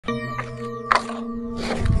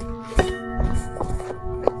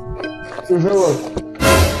No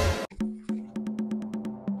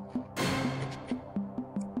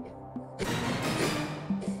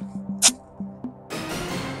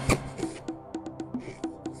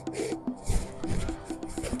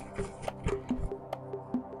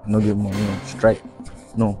give money, no strike.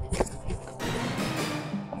 No.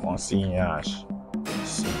 I'm on seeing Ash.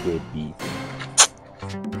 Secret beef.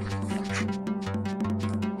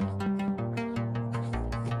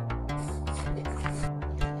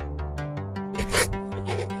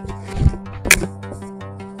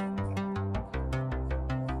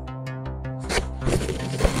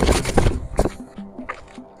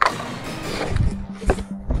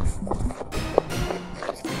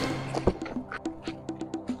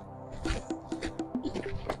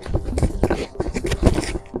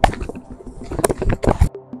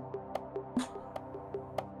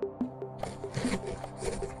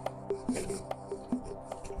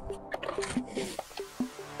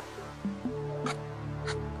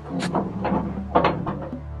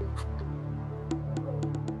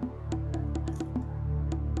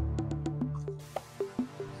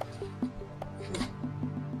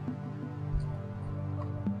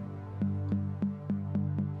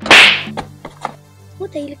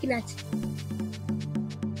 What are you looking at?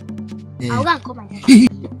 I'll go and call my dad.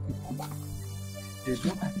 There's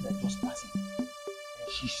one auntie that just passing.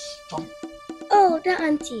 She's strong. Oh, that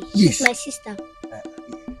auntie. Yes. She's my sister.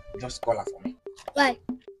 Just call her for me. Why?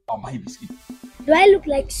 I'll buy you biscuit. Do I look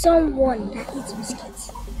like someone that eats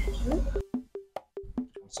biscuits?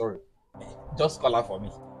 I'm sorry. Just call her for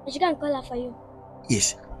me. She can call her for you.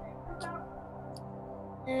 Yes.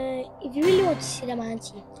 If you really want to see that my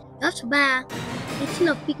auntie, you have to buy her 18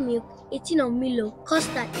 of pig milk, 18 of Milo,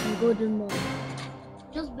 custard, and golden milk.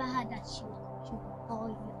 Just buy her that she will all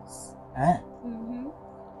yours.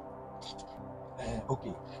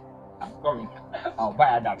 Okay. I'm coming. I'll buy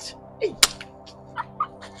her that. Hey.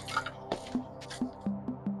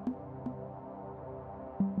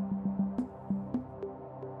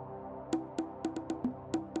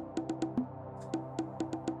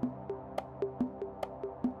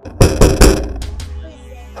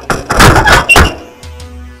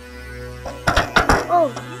 Oh,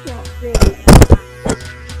 this is not great.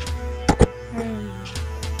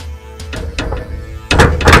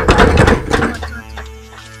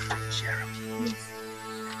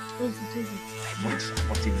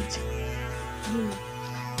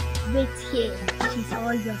 Wait here. She's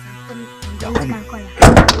all yours. I'm coming.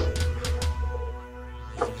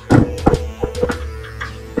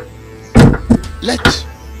 Let's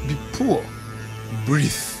be poor.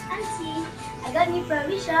 Breathe. Auntie, I got new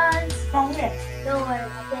provisions. From where? Don't worry, I'll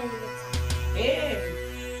tell you later.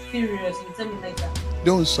 Hey, seriously, tell me later.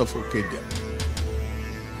 Don't suffocate them.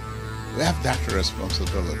 We have that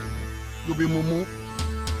responsibility. You be mumu.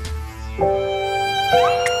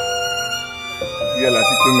 You're like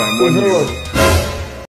my money.